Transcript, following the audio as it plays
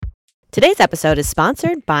Today's episode is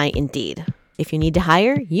sponsored by Indeed. If you need to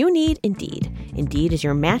hire, you need Indeed. Indeed is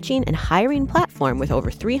your matching and hiring platform with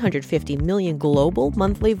over 350 million global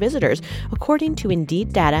monthly visitors, according to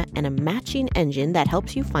Indeed data, and a matching engine that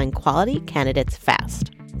helps you find quality candidates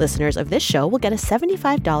fast. Listeners of this show will get a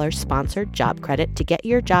 $75 sponsored job credit to get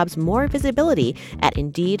your jobs more visibility at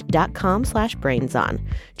Indeed.com/BrainsOn.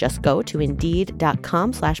 Just go to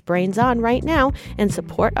Indeed.com/BrainsOn right now and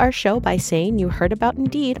support our show by saying you heard about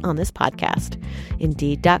Indeed on this podcast.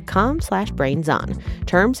 Indeed.com/BrainsOn.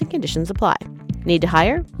 Terms and conditions apply. Need to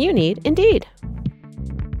hire? You need Indeed.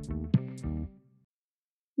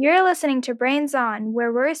 You're listening to Brains On,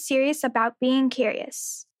 where we're serious about being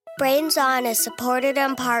curious. Brains On is supported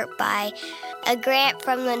in part by a grant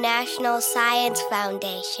from the National Science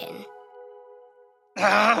Foundation.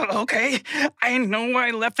 Okay. I know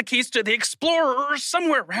I left the keys to the Explorer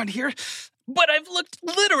somewhere around here, but I've looked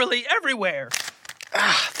literally everywhere.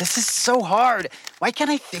 This is so hard. Why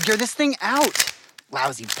can't I figure this thing out?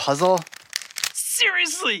 Lousy puzzle.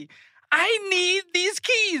 Seriously, I need these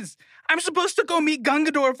keys. I'm supposed to go meet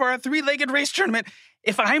Gungador for our 3-legged race tournament.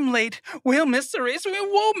 If I'm late, we'll miss the race. We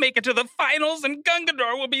won't make it to the finals, and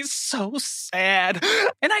Gungador will be so sad.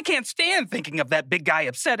 And I can't stand thinking of that big guy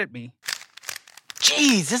upset at me.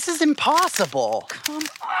 Jeez, this is impossible. Come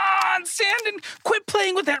on, Sandon. Quit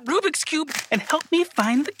playing with that Rubik's Cube and help me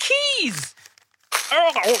find the keys.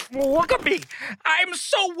 Oh, look at me. I'm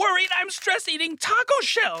so worried I'm stress eating taco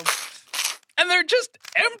shells. And they're just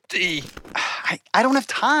empty. I don't have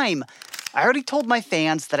time. I already told my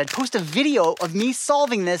fans that I'd post a video of me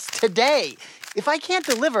solving this today. If I can't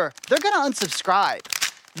deliver, they're going to unsubscribe.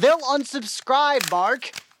 They'll unsubscribe,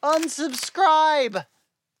 Mark. Unsubscribe.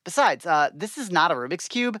 Besides, this is not a Rubik's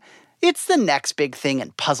Cube. It's the next big thing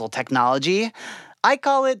in puzzle technology. I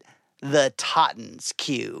call it the Tottens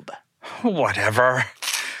Cube. Whatever.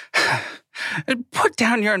 Put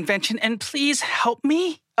down your invention and please help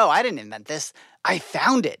me. Oh, I didn't invent this. I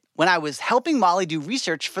found it when I was helping Molly do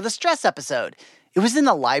research for the stress episode. It was in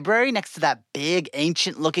the library next to that big,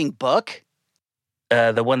 ancient-looking book.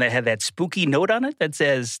 The one that had that spooky note on it that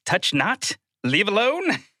says, touch not, leave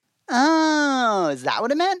alone? Oh, is that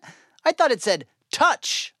what it meant? I thought it said,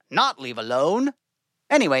 touch, not leave alone.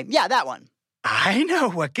 Anyway, yeah, that one. I know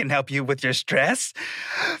what can help you with your stress.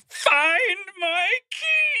 Find my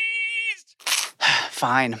keys!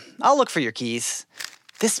 Fine, I'll look for your keys.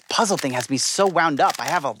 This puzzle thing has me so wound up, I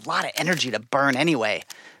have a lot of energy to burn anyway.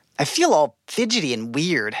 I feel all fidgety and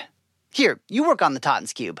weird. Here, you work on the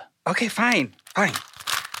Tottens Cube. Okay, fine. Oh,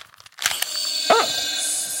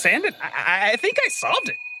 Sandon, I think I solved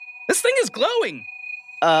it. This thing is glowing.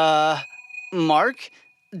 Mark,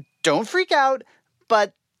 don't freak out,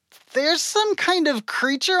 but there's some kind of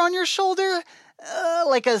creature on your shoulder?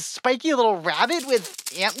 Like a spiky little rabbit with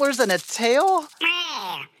antlers and a tail?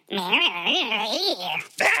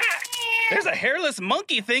 There's a hairless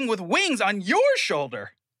monkey thing with wings on your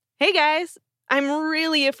shoulder. Hey guys, I'm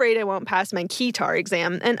really afraid I won't pass my Keytar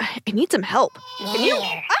exam, and I need some help. Can you? You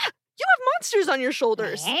have monsters on your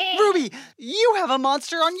shoulders. Ruby, you have a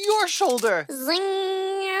monster on your shoulder.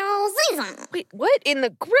 Wait, what in the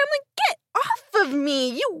gremlin? Get off of me,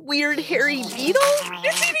 you weird hairy beetle!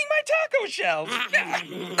 It's eating my taco shells.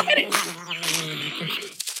 Get it.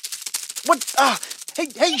 What?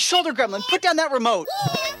 Hey, shoulder gremlin, put down that remote.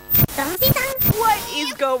 What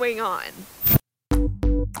is going on?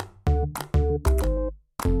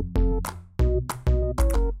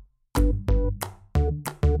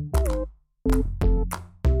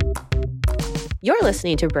 You're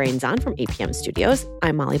listening to Brains On from APM Studios.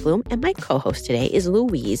 I'm Molly Bloom, and my co-host today is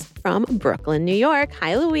Louise from Brooklyn, New York.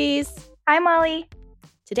 Hi, Louise. Hi, Molly.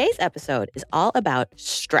 Today's episode is all about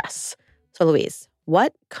stress. So, Louise,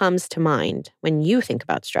 what comes to mind when you think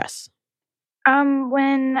about stress?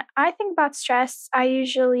 When I think about stress, I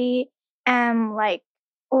usually am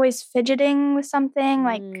always fidgeting with something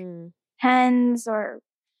like pens or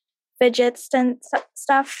fidgets and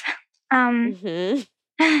stuff. I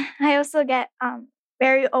also get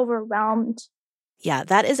very overwhelmed. Yeah,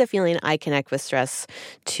 that is a feeling I connect with stress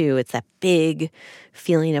too. It's that big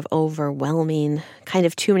feeling of overwhelming, kind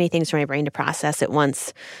of too many things for my brain to process at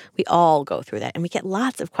once. We all go through that, and we get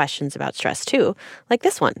lots of questions about stress too, like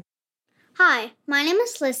this one. Hi, my name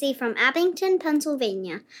is Lissy from Abington,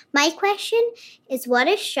 Pennsylvania. My question is, what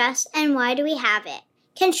is stress and why do we have it?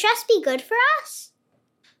 Can stress be good for us?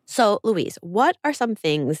 So, Louise, what are some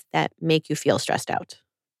things that make you feel stressed out?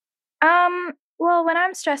 Well, when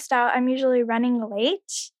I'm stressed out, I'm usually running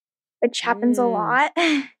late, which happens a lot.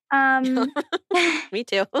 Me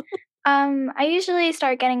too. I usually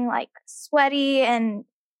start getting sweaty and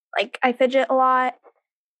I fidget a lot.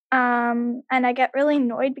 And I get really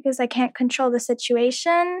annoyed because I can't control the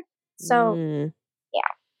situation. So, yeah.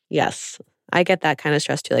 Yes. I get that kind of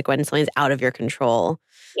stress too, like when something's out of your control.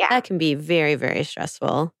 Yeah. That can be very, very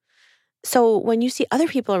stressful. So when you see other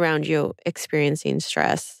people around you experiencing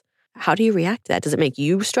stress, how do you react to that? Does it make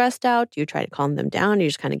you stressed out? Do you try to calm them down? Do you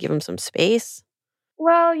just kind of give them some space?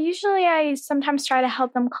 Well, usually I sometimes try to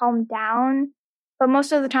help them calm down, but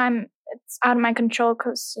most of the time it's out of my control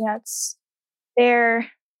because, it's their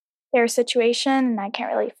situation and I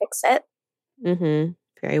can't really fix it. Mm-hmm.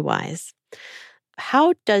 Very wise.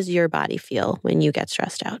 How does your body feel when you get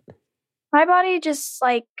stressed out? My body just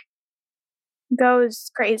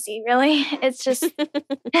goes crazy, really. It's just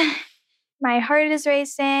my heart is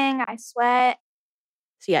racing, I sweat.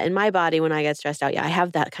 So yeah, in my body when I get stressed out, I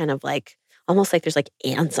have that kind of almost like there's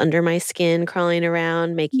ants under my skin crawling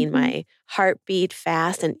around, making my heart beat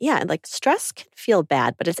fast. And stress can feel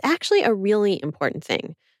bad, but it's actually a really important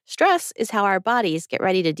thing. Stress is how our bodies get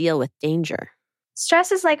ready to deal with danger.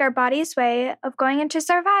 Stress is like our body's way of going into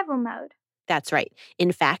survival mode. That's right.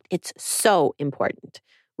 In fact, it's so important.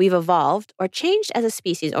 We've evolved or changed as a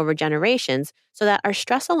species over generations so that our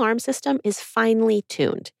stress alarm system is finely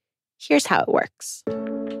tuned. Here's how it works.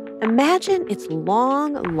 Imagine it's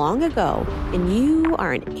long, long ago, and you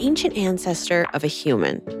are an ancient ancestor of a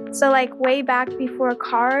human. So way back before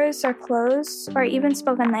cars or clothes or even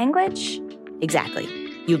spoken language? Exactly.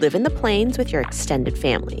 You live in the plains with your extended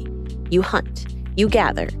family. You hunt. You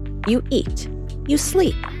gather. You eat. You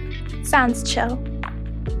sleep. Sounds chill.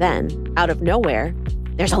 Then, out of nowhere,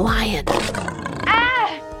 there's a lion.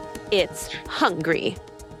 Ah! It's hungry.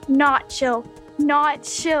 Not chill. Not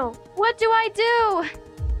chill. What do I do?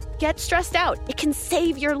 Get stressed out. It can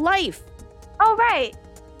save your life. All right.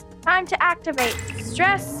 Time to activate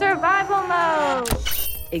stress survival mode.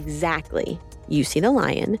 Exactly. You see the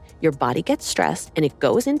lion, your body gets stressed, and it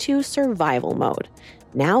goes into survival mode.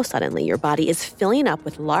 Now suddenly your body is filling up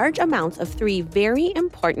with large amounts of 3 very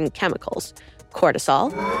important chemicals: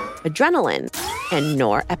 cortisol, adrenaline, and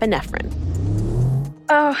norepinephrine.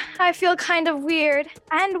 Oh, I feel kind of weird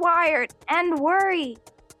and wired and worried.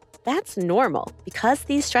 That's normal because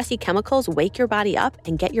these stressy chemicals wake your body up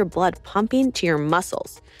and get your blood pumping to your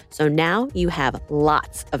muscles. So now you have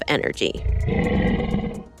lots of energy.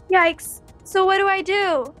 Yikes. So what do I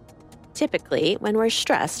do? Typically, when we're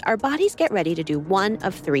stressed, our bodies get ready to do one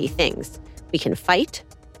of 3 things. We can fight,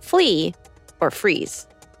 flee, or freeze.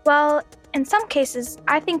 Well, in some cases,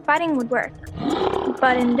 I think fighting would work.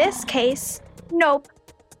 But in this case, nope.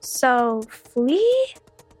 So, flee?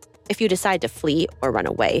 If you decide to flee or run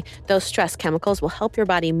away, those stress chemicals will help your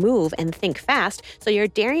body move and think fast, so your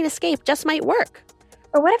daring escape just might work.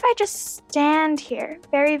 Or what if I just stand here,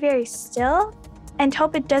 very, very still, and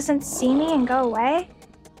hope it doesn't see me and go away?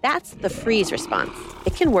 That's the freeze response.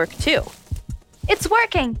 It can work too. It's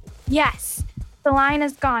working! Yes! The lion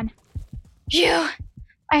is gone. Phew!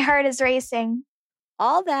 My heart is racing.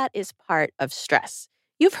 All that is part of stress.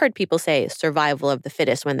 You've heard people say survival of the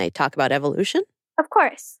fittest when they talk about evolution. Of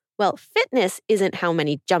course. Well, fitness isn't how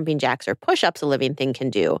many jumping jacks or push-ups a living thing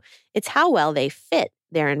can do. It's how well they fit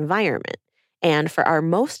their environment. And for our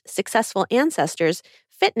most successful ancestors,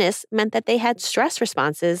 fitness meant that they had stress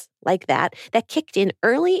responses like that kicked in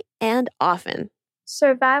early and often.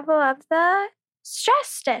 Survival of the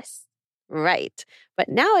stressed. Right. But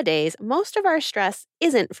nowadays, most of our stress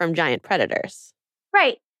isn't from giant predators.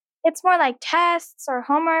 Right. It's more like tests or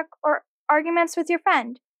homework or arguments with your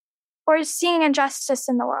friend or seeing injustice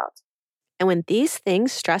in the world. And when these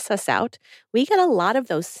things stress us out, we get a lot of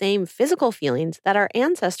those same physical feelings that our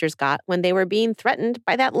ancestors got when they were being threatened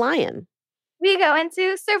by that lion. We go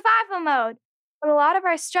into survival mode. But a lot of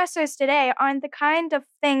our stressors today aren't the kind of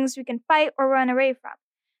things we can fight or run away from.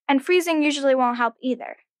 And freezing usually won't help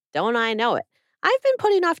either. Don't I know it? I've been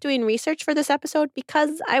putting off doing research for this episode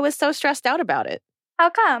because I was so stressed out about it. How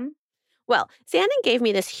come? Well, Xanon gave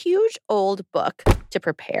me this huge old book to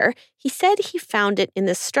prepare. He said he found it in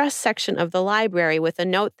the stress section of the library with a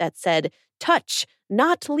note that said, touch,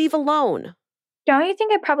 not leave alone. Don't you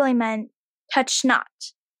think it probably meant touch not,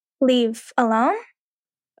 leave alone?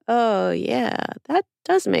 Oh, yeah, that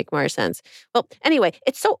does make more sense. Well, anyway,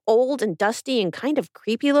 it's so old and dusty and kind of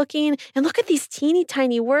creepy looking. And look at these teeny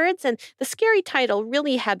tiny words. And the scary title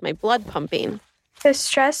really had my blood pumping. The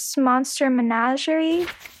Stress Monster Menagerie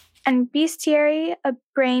and Bestiary of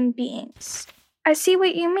Brain Beings. I see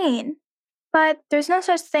what you mean, but there's no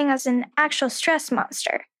such thing as an actual stress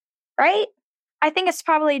monster, right? I think it's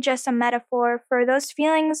probably just a metaphor for those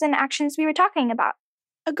feelings and actions we were talking about.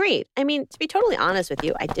 Agreed. I mean, to be totally honest with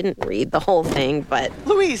you, I didn't read the whole thing, but...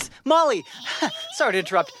 Louise, Molly, sorry to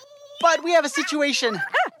interrupt, but we have a situation.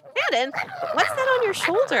 Madden, what's that on your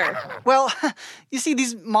shoulder? Well, you see,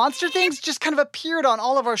 these monster things just kind of appeared on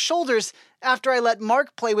all of our shoulders after I let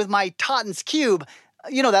Mark play with my Totten's Cube.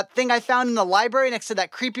 You know, that thing I found in the library next to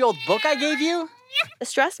that creepy old book I gave you? The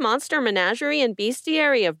Stress Monster Menagerie and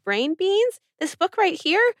Bestiary of Brain Beans? This book right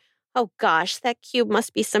here? Oh gosh, that cube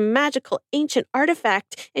must be some magical ancient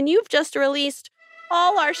artifact, and you've just released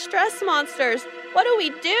all our stress monsters. What do we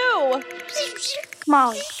do?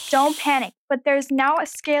 Molly, don't panic, but there's now a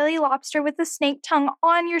scaly lobster with a snake tongue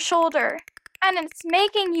on your shoulder, and it's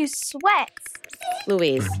making you sweat.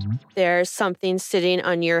 Louise, there's something sitting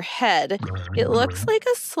on your head. It looks like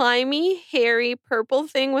a slimy, hairy, purple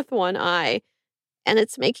thing with one eye, and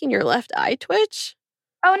it's making your left eye twitch.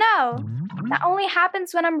 Oh no, that only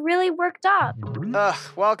happens when I'm really worked up. Ugh,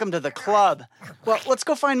 welcome to the club. Well, let's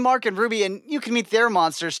go find Mark and Ruby, and you can meet their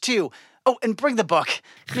monsters, too. Oh, and bring the book.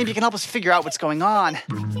 Maybe you can help us figure out what's going on.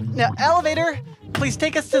 Now, elevator, please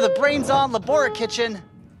take us to the Brains On Labora Kitchen.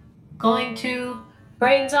 Going to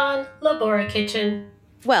Brains On Labora Kitchen.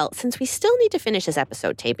 Well, since we still need to finish this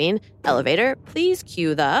episode taping, elevator, please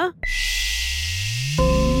cue the...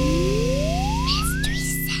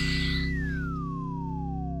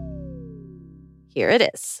 Here it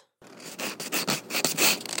is.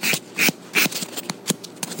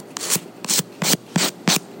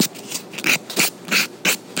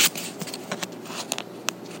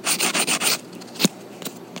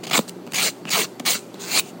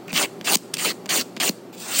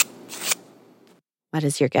 What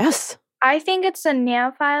is your guess? I think it's a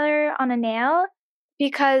nail filer on a nail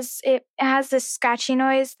because it has this scratchy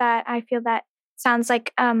noise that I feel that sounds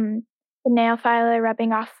like the nail filer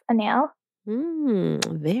rubbing off a nail.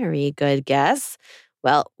 Very good guess.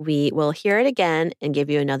 Well, we will hear it again and give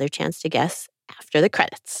you another chance to guess after the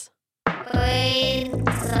credits.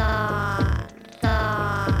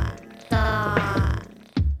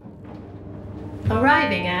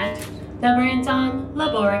 Arriving at the Brains On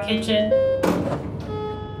Labora Kitchen.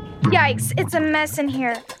 Yikes, it's a mess in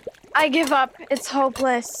here. I give up. It's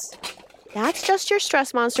hopeless. That's just your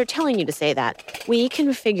stress monster telling you to say that. We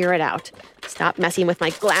can figure it out. Stop messing with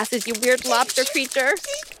my glasses, you weird lobster creature.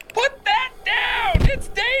 Put that down! It's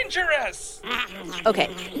dangerous! Okay,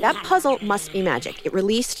 that puzzle must be magic. It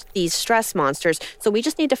released these stress monsters, so we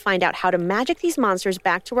just need to find out how to magic these monsters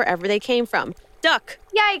back to wherever they came from. Duck!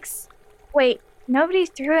 Yikes! Wait, nobody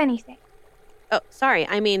threw anything. Oh, sorry,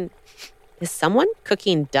 I mean, is someone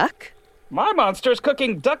cooking duck? My monster's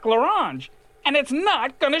cooking duck l'orange, and it's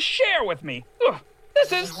not gonna share with me. Ugh,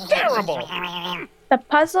 this is terrible. The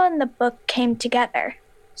puzzle and the book came together,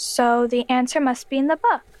 so the answer must be in the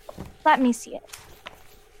book. Let me see it.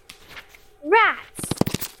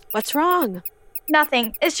 Rats! What's wrong?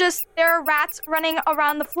 Nothing. It's just there are rats running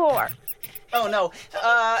around the floor. Oh, no.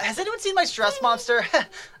 Has anyone seen my stress monster?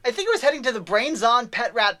 I think it was heading to the Brains On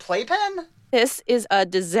Pet Rat Playpen. This is a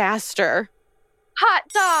disaster. Hot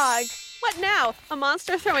dog! What now? A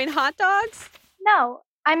monster throwing hot dogs? No,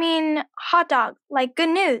 I mean hot dog. Like good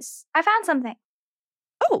news. I found something.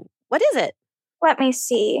 Oh, what is it? Let me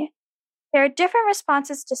see. There are different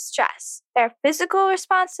responses to stress. There are physical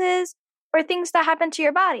responses or things that happen to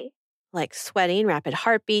your body. Like sweating, rapid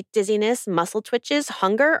heartbeat, dizziness, muscle twitches,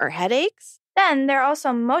 hunger, or headaches? Then there are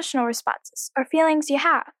also emotional responses or feelings you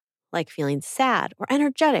have. Like feeling sad, or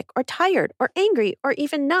energetic, or tired, or angry, or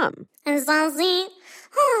even numb.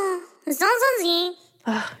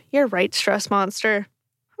 You're right, stress monster.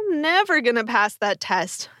 I'm never gonna pass that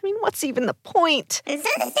test. I mean, what's even the point?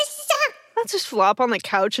 Let's just flop on the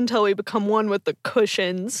couch until we become one with the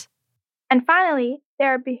cushions. And finally,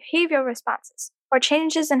 there are behavioral responses or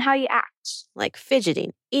changes in how you act. Like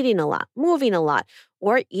fidgeting, eating a lot, moving a lot,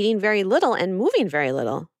 or eating very little and moving very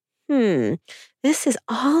little. This is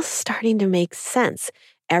all starting to make sense.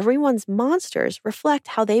 Everyone's monsters reflect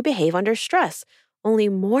how they behave under stress, only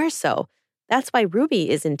more so. That's why Ruby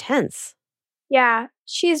is intense. Yeah,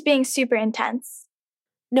 she's being super intense.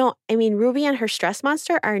 No, I mean Ruby and her stress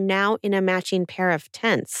monster are now in a matching pair of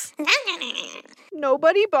tense.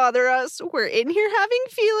 Nobody bother us. We're in here having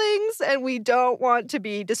feelings and we don't want to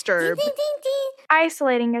be disturbed.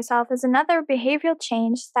 Isolating yourself is another behavioral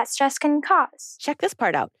change that stress can cause. Check this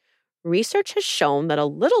part out. Research has shown that a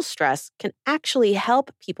little stress can actually help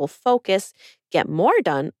people focus, get more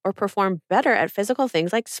done, or perform better at physical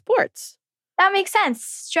things like sports. That makes sense.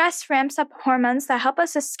 Stress ramps up hormones that help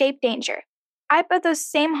us escape danger. I bet those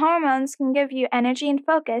same hormones can give you energy and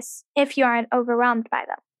focus if you aren't overwhelmed by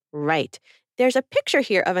them. Right. There's a picture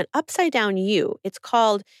here of an upside-down U. It's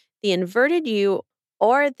called the inverted U,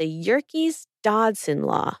 or the Yerkes-Dodson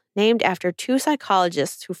law, named after two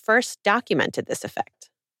psychologists who first documented this effect.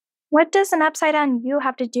 What does an upside-down U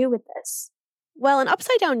have to do with this? Well, an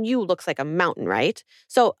upside-down U looks like a mountain, right?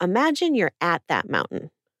 So imagine you're at that mountain.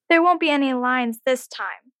 There won't be any lions this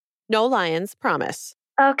time. No lions, promise.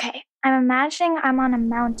 Okay, I'm imagining I'm on a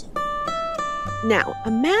mountain. Now,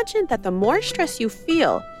 imagine that the more stress you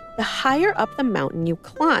feel, the higher up the mountain you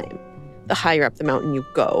climb. The higher up the mountain you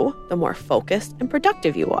go, the more focused and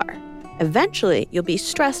productive you are. Eventually, you'll be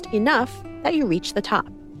stressed enough that you reach the top.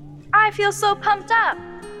 I feel so pumped up.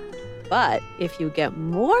 But if you get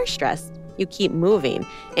more stressed, you keep moving.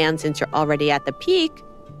 And since you're already at the peak,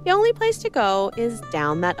 the only place to go is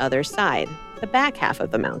down that other side, the back half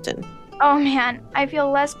of the mountain. Oh man, I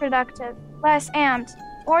feel less productive, less amped,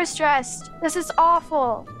 more stressed. This is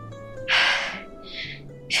awful.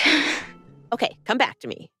 Okay, come back to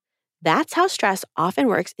me. That's how stress often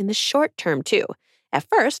works in the short term, too. At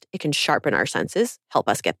first, it can sharpen our senses, help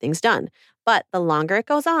us get things done. But the longer it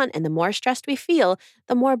goes on and the more stressed we feel,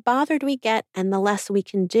 the more bothered we get and the less we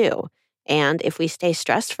can do. And if we stay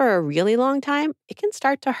stressed for a really long time, it can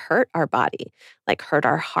start to hurt our body, like hurt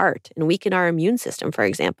our heart and weaken our immune system, for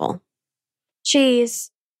example. Jeez.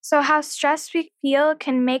 So how stressed we feel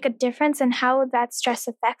can make a difference in how that stress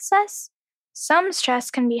affects us? Some stress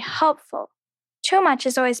can be helpful. Too much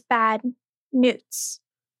is always bad news.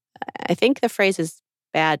 I think the phrase is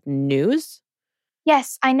bad news.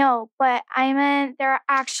 Yes, I know, but I meant there are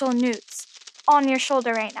actual newts on your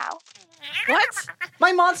shoulder right now. What?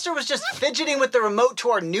 My monster was just fidgeting with the remote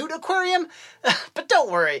to our newt aquarium. But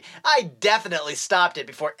don't worry, I definitely stopped it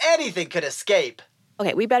before anything could escape.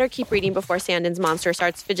 Okay, we better keep reading before Sandon's monster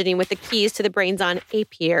starts fidgeting with the keys to the Brains On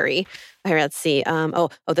apiary. Here, let's see.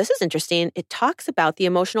 This is interesting. It talks about the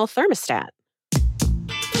emotional thermostat.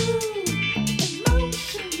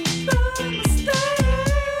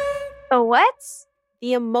 The what?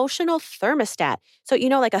 The emotional thermostat. So,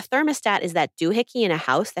 like a thermostat is that doohickey in a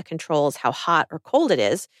house that controls how hot or cold it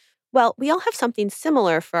is. Well, we all have something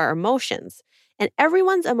similar for our emotions. And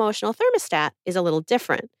everyone's emotional thermostat is a little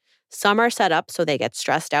different. Some are set up so they get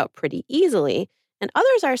stressed out pretty easily, and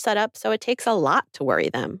others are set up so it takes a lot to worry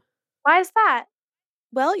them. Why is that?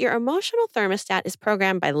 Well, your emotional thermostat is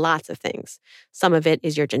programmed by lots of things. Some of it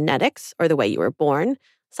is your genetics or the way you were born.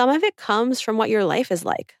 Some of it comes from what your life is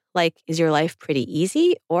like. Like, is your life pretty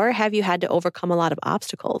easy, or have you had to overcome a lot of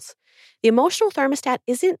obstacles? The emotional thermostat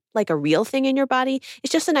isn't like a real thing in your body.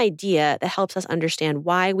 It's just an idea that helps us understand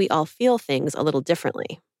why we all feel things a little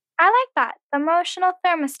differently. I like that. The emotional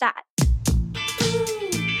thermostat.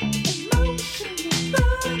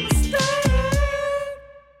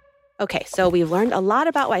 Okay, so we've learned a lot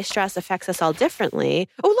about why stress affects us all differently.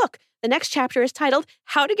 Oh, look, the next chapter is titled,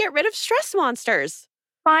 How to Get Rid of Stress Monsters.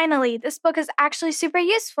 Finally, this book is actually super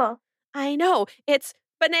useful. I know, it's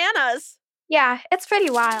bananas. Yeah, it's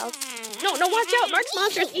pretty wild. No, watch out. Mark's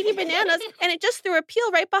monster is eating bananas, and it just threw a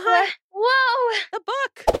peel right behind. Whoa! The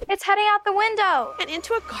book. It's heading out the window. And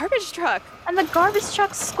into a garbage truck. And the garbage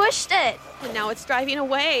truck squished it. And now it's driving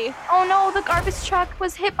away. Oh no, the garbage truck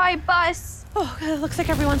was hit by a bus. Oh, it looks like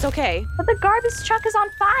everyone's okay. But the garbage truck is on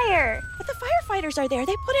fire. But the firefighters are there.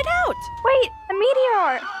 They put it out. Wait, the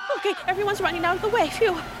meteor. Okay, everyone's running out of the way.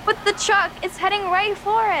 Phew. But the truck is heading right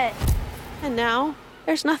for it. And now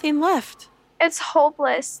there's nothing left. It's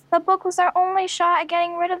hopeless. The book was our only shot at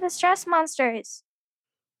getting rid of the stress monsters.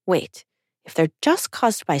 Wait, if they're just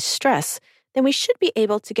caused by stress, then we should be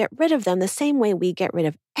able to get rid of them the same way we get rid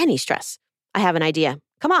of any stress. I have an idea.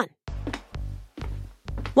 Come on.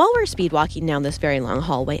 While we're speed walking down this very long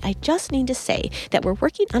hallway, I just need to say that we're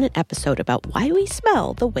working on an episode about why we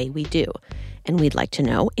smell the way we do. And we'd like to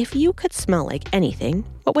know, if you could smell like anything,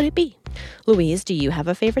 what would it be? Louise, do you have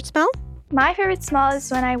a favorite smell? My favorite smell is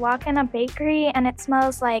when I walk in a bakery and it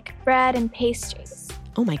smells like bread and pastries.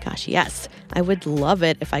 Oh my gosh, yes. I would love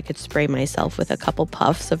it if I could spray myself with a couple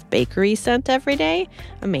puffs of bakery scent every day.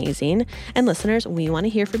 Amazing. And listeners, we want to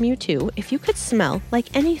hear from you too. If you could smell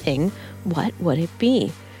like anything, what would it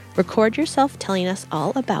be? Record yourself telling us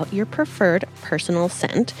all about your preferred personal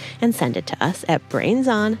scent and send it to us at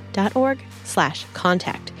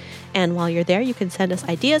brainson.org/contact. And while you're there, you can send us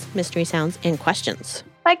ideas, mystery sounds, and questions.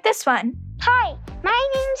 Like this one. Hi, my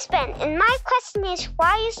name's Ben, and my question is,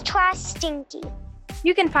 why is trash stinky?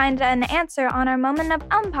 You can find an answer on our Moment of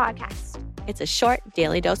podcast. It's a short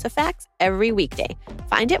daily dose of facts every weekday.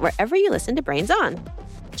 Find it wherever you listen to Brains On.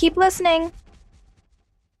 Keep listening.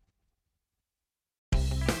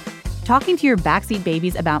 Talking to your backseat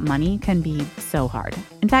babies about money can be so hard.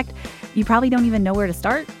 In fact, you probably don't even know where to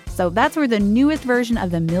start. So that's where the newest version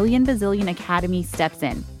of the Million Bazillion Academy steps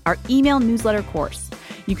in, our email newsletter course.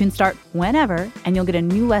 You can start whenever, and you'll get a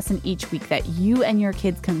new lesson each week that you and your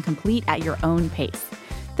kids can complete at your own pace.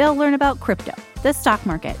 They'll learn about crypto, the stock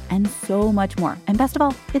market, and so much more. And best of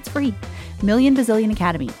all, it's free. Million Bazillion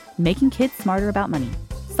Academy, making kids smarter about money.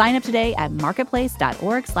 Sign up today at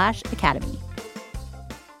marketplace.org/academy.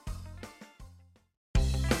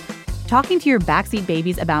 Talking to your backseat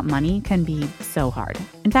babies about money can be so hard.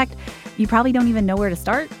 In fact, you probably don't even know where to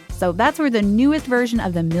start. So that's where the newest version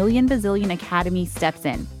of the Million Bazillion Academy steps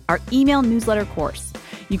in, our email newsletter course.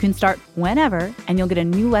 You can start whenever, and you'll get a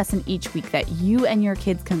new lesson each week that you and your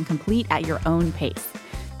kids can complete at your own pace.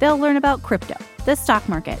 They'll learn about crypto, the stock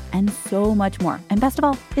market, and so much more. And best of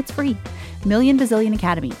all, it's free. Million Bazillion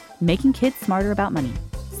Academy, making kids smarter about money.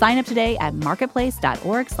 Sign up today at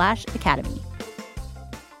marketplace.org/academy.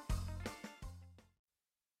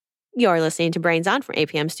 You're listening to Brains On from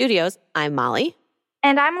APM Studios. I'm Molly.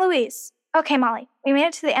 And I'm Louise. Okay, Molly, we made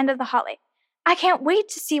it to the end of the hallway. I can't wait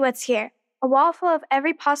to see what's here. A wall full of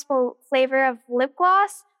every possible flavor of lip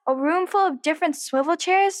gloss, a room full of different swivel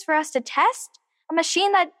chairs for us to test, a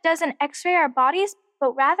machine that doesn't x-ray our bodies,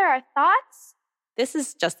 but rather our thoughts. This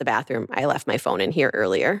is just the bathroom. I left my phone in here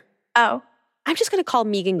earlier. Oh. I'm just going to call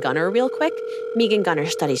Megan Gunner real quick. Megan Gunner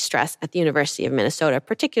studies stress at the University of Minnesota,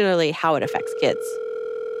 particularly how it affects kids.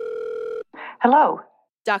 Hello.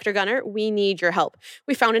 Dr. Gunner, we need your help.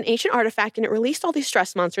 We found an ancient artifact and it released all these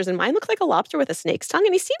stress monsters, and mine looks like a lobster with a snake's tongue,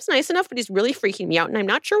 and he seems nice enough, but he's really freaking me out, and I'm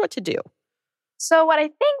not sure what to do. So what I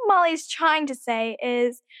think Molly's trying to say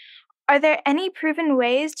is, are there any proven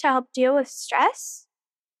ways to help deal with stress?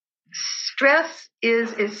 Stress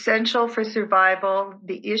is essential for survival.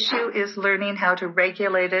 The issue is learning how to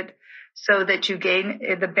regulate it so that you gain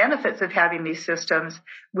the benefits of having these systems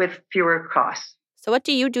with fewer costs. So what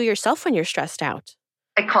do you do yourself when you're stressed out?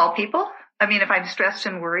 I call people. I mean, if I'm stressed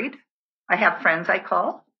and worried, I have friends I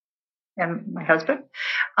call and my husband.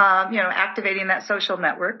 Activating that social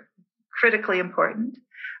network, critically important.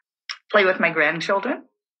 Play with my grandchildren.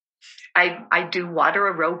 I do water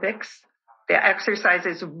aerobics. The exercise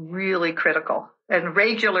is really critical, and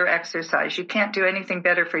regular exercise. You can't do anything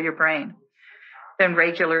better for your brain than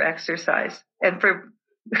regular exercise. And for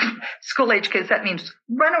school-age kids, that means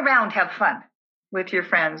run around, have fun with your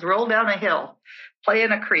friends, roll down a hill, play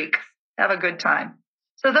in a creek, have a good time.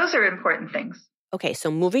 So those are important things. Okay,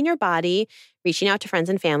 so moving your body, reaching out to friends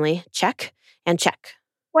and family, check and check.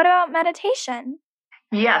 What about meditation?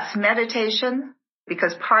 Yes, meditation,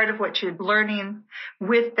 because part of what you're learning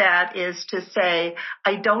with that is to say,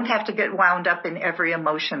 I don't have to get wound up in every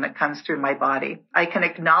emotion that comes through my body. I can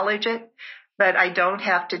acknowledge it, but I don't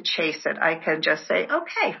have to chase it. I can just say,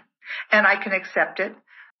 okay, and I can accept it.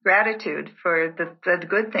 Gratitude for the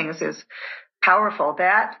good things is powerful.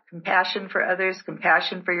 That, compassion for others,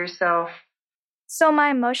 compassion for yourself. So my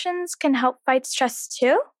emotions can help fight stress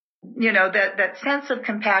too? That sense of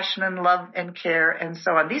compassion and love and care and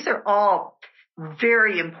so on. These are all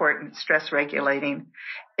very important stress regulating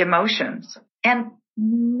emotions. And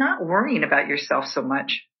not worrying about yourself so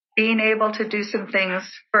much. Being able to do some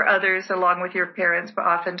things for others along with your parents, but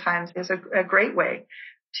oftentimes is a great way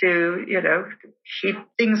to, keep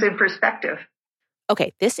things in perspective.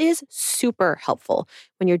 Okay, this is super helpful.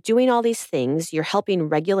 When you're doing all these things, you're helping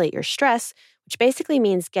regulate your stress, which basically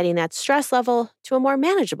means getting that stress level to a more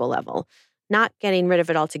manageable level, not getting rid of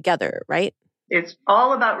it altogether, right? It's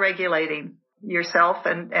all about regulating yourself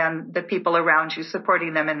and the people around you,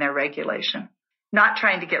 supporting them in their regulation, not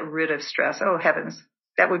trying to get rid of stress. Oh, heavens,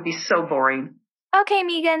 that would be so boring. Okay,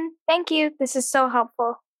 Megan, thank you. This is so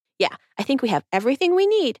helpful. Yeah, I think we have everything we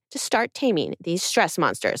need to start taming these stress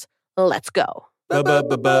monsters. Let's go.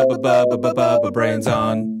 Brains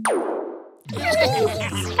on.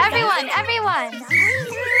 Everyone.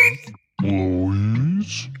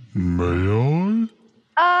 Louise, may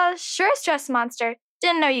I? Sure, stress monster.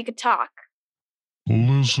 Didn't know you could talk.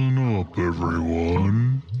 Listen up,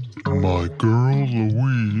 everyone. My girl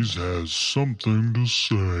Louise has something to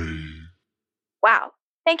say. Wow,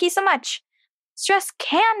 thank you so much. Stress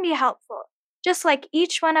can be helpful. Just like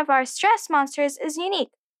each one of our stress monsters is unique,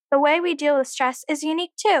 the way we deal with stress is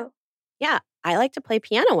unique too. Yeah, I like to play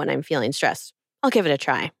piano when I'm feeling stressed. I'll give it a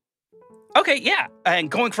try. Okay, yeah, and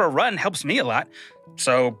going for a run helps me a lot.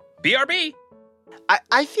 So, BRB.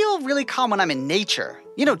 I feel really calm when I'm in nature.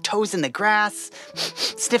 Toes in the grass,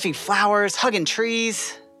 sniffing flowers, hugging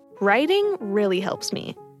trees. Writing really helps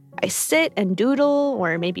me. I sit and doodle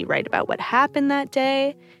or maybe write about what happened that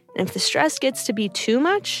day. And if the stress gets to be too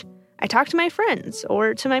much, I talk to my friends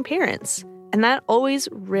or to my parents. And that always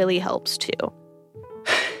really helps too.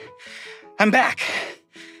 I'm back.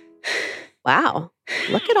 Wow,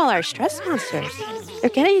 look at all our stress monsters.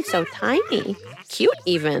 They're getting so tiny. Cute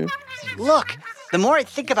even. Look, the more I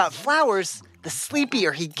think about flowers, the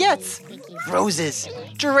sleepier he gets. Roses,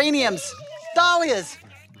 geraniums, dahlias,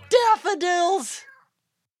 daffodils.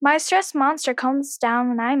 My stress monster calms down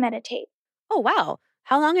when I meditate. Oh, wow.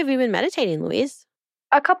 How long have you been meditating, Louise?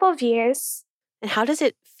 A couple of years. And how does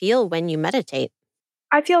it feel when you meditate?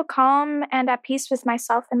 I feel calm and at peace with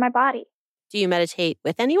myself and my body. Do you meditate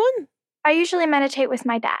with anyone? I usually meditate with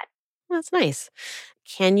my dad. That's nice.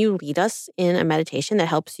 Can you lead us in a meditation that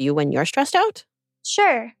helps you when you're stressed out?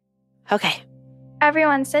 Sure. Okay.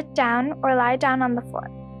 Everyone sit down or lie down on the floor.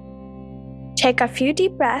 Take a few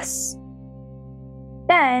deep breaths.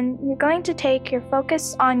 Then you're going to take your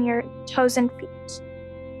focus on your toes and feet.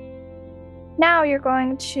 Now you're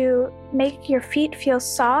going to make your feet feel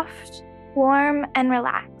soft, warm, and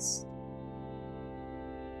relaxed.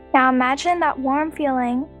 Now imagine that warm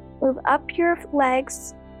feeling move up your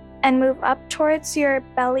legs and move up towards your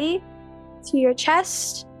belly, to your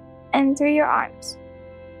chest, and through your arms,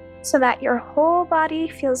 so that your whole body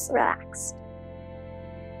feels relaxed.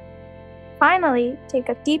 Finally, take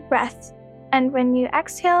a deep breath, and when you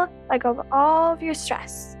exhale, let go of all of your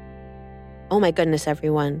stress. Oh my goodness,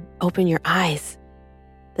 everyone. Open your eyes.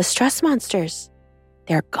 The stress monsters,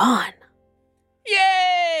 they're gone.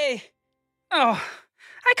 Yay! Oh,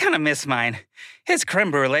 I kind of miss mine. His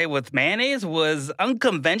creme brulee with mayonnaise was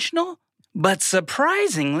unconventional, but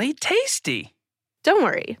surprisingly tasty. Don't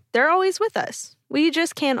worry, they're always with us. We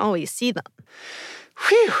just can't always see them.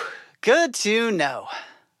 Whew, good to know.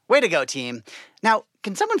 Way to go, team. Now,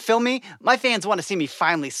 can someone film me? My fans want to see me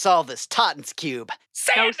finally solve this Tottens cube.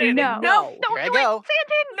 Sandin! No. Here I go.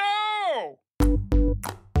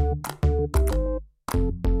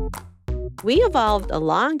 We evolved a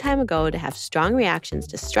long time ago to have strong reactions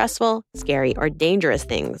to stressful, scary, or dangerous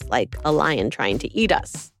things like a lion trying to eat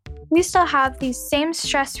us. We still have these same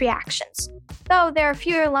stress reactions, though there are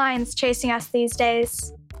fewer lions chasing us these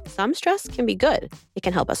days. Some stress can be good. It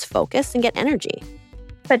can help us focus and get energy.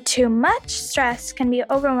 But too much stress can be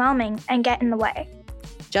overwhelming and get in the way.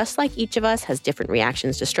 Just like each of us has different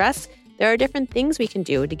reactions to stress, there are different things we can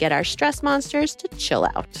do to get our stress monsters to chill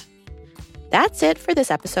out. That's it for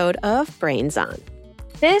this episode of Brains On.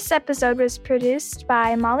 This episode was produced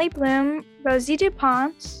by Molly Bloom, Rosie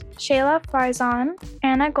DuPont, Shayla Farzan,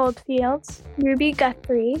 Anna Goldfield, Ruby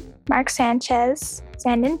Guthrie, Mark Sanchez,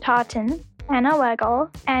 Sandin Totten, Anna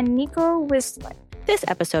Weigel, and Nico Whistler. This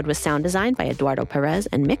episode was sound designed by Eduardo Perez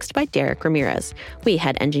and mixed by Derek Ramirez. We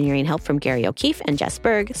had engineering help from Gary O'Keefe and Jess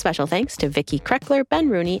Berg. Special thanks to Vicky Kreckler, Ben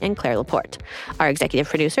Rooney, and Claire Laporte. Our executive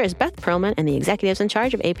producer is Beth Perlman, and the executives in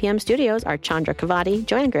charge of APM Studios are Chandra Kavadi,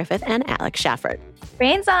 Joanne Griffith, and Alex Schaffert.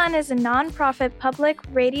 Brains On is a nonprofit public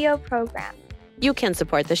radio program. You can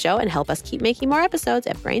support the show and help us keep making more episodes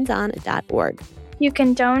at brainson.org. You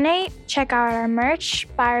can donate, check out our merch,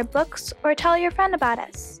 buy our books, or tell your friend about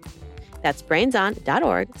us. That's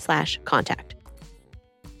brainson.org/contact.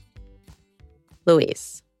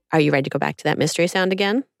 Louise, are you ready to go back to that mystery sound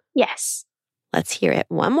again? Yes. Let's hear it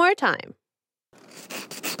one more time.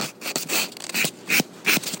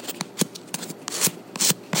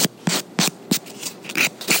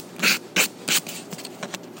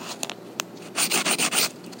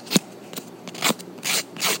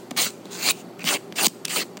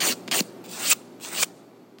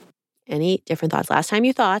 Any different thoughts? Last time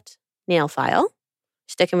you thought nail file.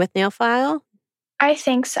 Sticking with nail file? I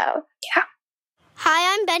think so, yeah.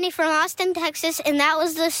 Hi, I'm Benny from Austin, Texas, and that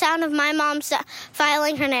was the sound of my mom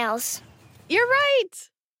filing her nails. You're right.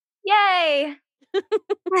 Yay.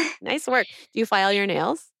 Nice work. Do you file your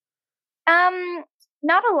nails?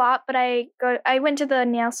 Not a lot, but I went to the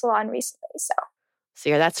nail salon recently, so. So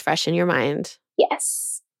that's fresh in your mind.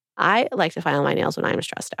 Yes. I like to file my nails when I'm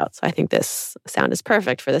stressed out, so I think this sound is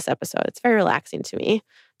perfect for this episode. It's very relaxing to me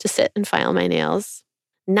to sit and file my nails.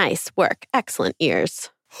 Nice work. Excellent ears.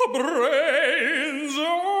 Brains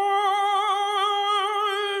On!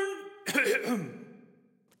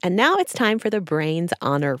 And now it's time for the Brains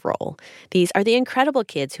Honor Roll. These are the incredible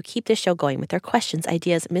kids who keep this show going with their questions,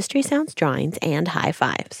 ideas, mystery sounds, drawings, and high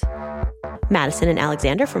fives. Madison and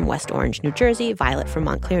Alexander from West Orange, New Jersey, Violet from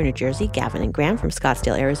Montclair, New Jersey, Gavin and Graham from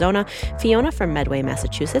Scottsdale, Arizona, Fiona from Medway,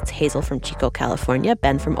 Massachusetts, Hazel from Chico, California,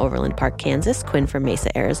 Ben from Overland Park, Kansas, Quinn from Mesa,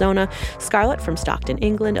 Arizona, Scarlett from Stockton,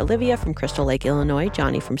 England, Olivia from Crystal Lake, Illinois,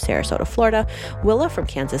 Johnny from Sarasota, Florida, Willa from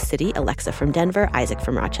Kansas City, Alexa from Denver, Isaac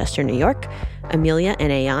from Rochester, New York, Amelia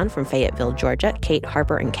and Ayan from Fayetteville, Georgia, Kate,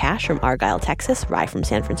 Harper, and Cash from Argyle, Texas, Rye from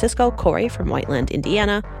San Francisco, Corey from Whiteland,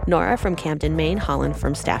 Indiana, Nora from Camden, Maine, Holland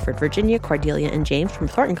from Stafford, Virginia, Cordelia Cordelia and James from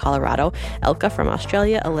Thornton, Colorado, Elka from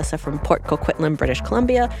Australia, Alyssa from Port Coquitlam, British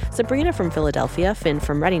Columbia, Sabrina from Philadelphia, Finn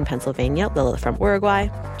from Reading, Pennsylvania, Lilith from Uruguay,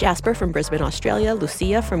 Jasper from Brisbane, Australia,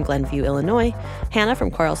 Lucia from Glenview, Illinois, Hannah from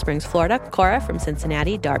Coral Springs, Florida, Cora from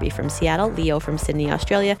Cincinnati, Darby from Seattle, Leo from Sydney,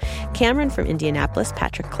 Australia, Cameron from Indianapolis,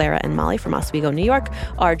 Patrick, Clara, and Molly from Oswego, New York,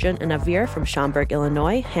 Arjun and Avir from Schaumburg,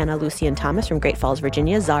 Illinois, Hannah, Lucy, and Thomas from Great Falls,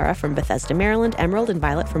 Virginia, Zara from Bethesda, Maryland, Emerald and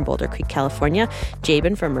Violet from Boulder Creek, California,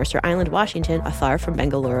 Jabin from Mercer Island, Washington, Athar from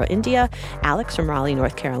Bengaluru, India, Alex from Raleigh,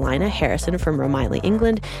 North Carolina, Harrison from Romiley,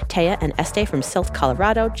 England, Taya and Este from Silk,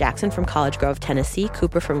 Colorado, Jackson from College Grove, Tennessee,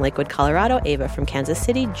 Cooper from Lakewood, Colorado, Ava from Kansas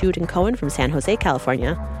City, Jude and Cohen from San Jose,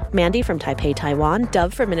 California, Mandy from Taipei, Taiwan,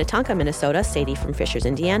 Dove from Minnetonka, Minnesota, Sadie from Fishers,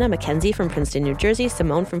 Indiana, Mackenzie from Princeton, New Jersey,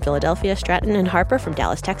 Simone from Philadelphia, Stratton and Harper from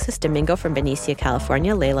Dallas, Texas, Domingo from Benicia,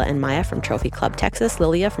 California, Layla and Maya from Trophy Club, Texas,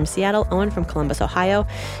 Lilia from Seattle, Owen from Columbus, Ohio,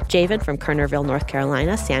 Javen from Kernerville, North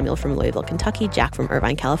Carolina, Samuel from Louisville, Kentucky, Jack from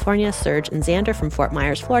Irvine, California, Serge and Xander from Fort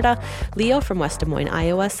Myers, Florida, Leo from West Des Moines,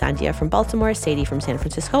 Iowa, Sandia from Baltimore, Sadie from San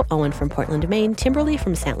Francisco, Owen from Portland, Maine, Timberly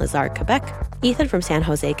from St. Lazare, Quebec, Ethan from San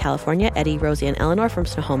Jose, California, Eddie, Rosie, and Eleanor from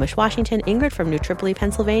Snohomish, Washington, Ingrid from New Tripoli,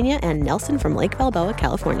 Pennsylvania, and Nelson from Lake Balboa,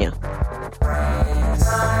 California.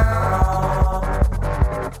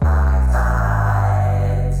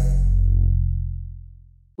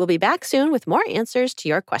 We'll be back soon with more answers to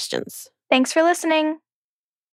your questions. Thanks for listening.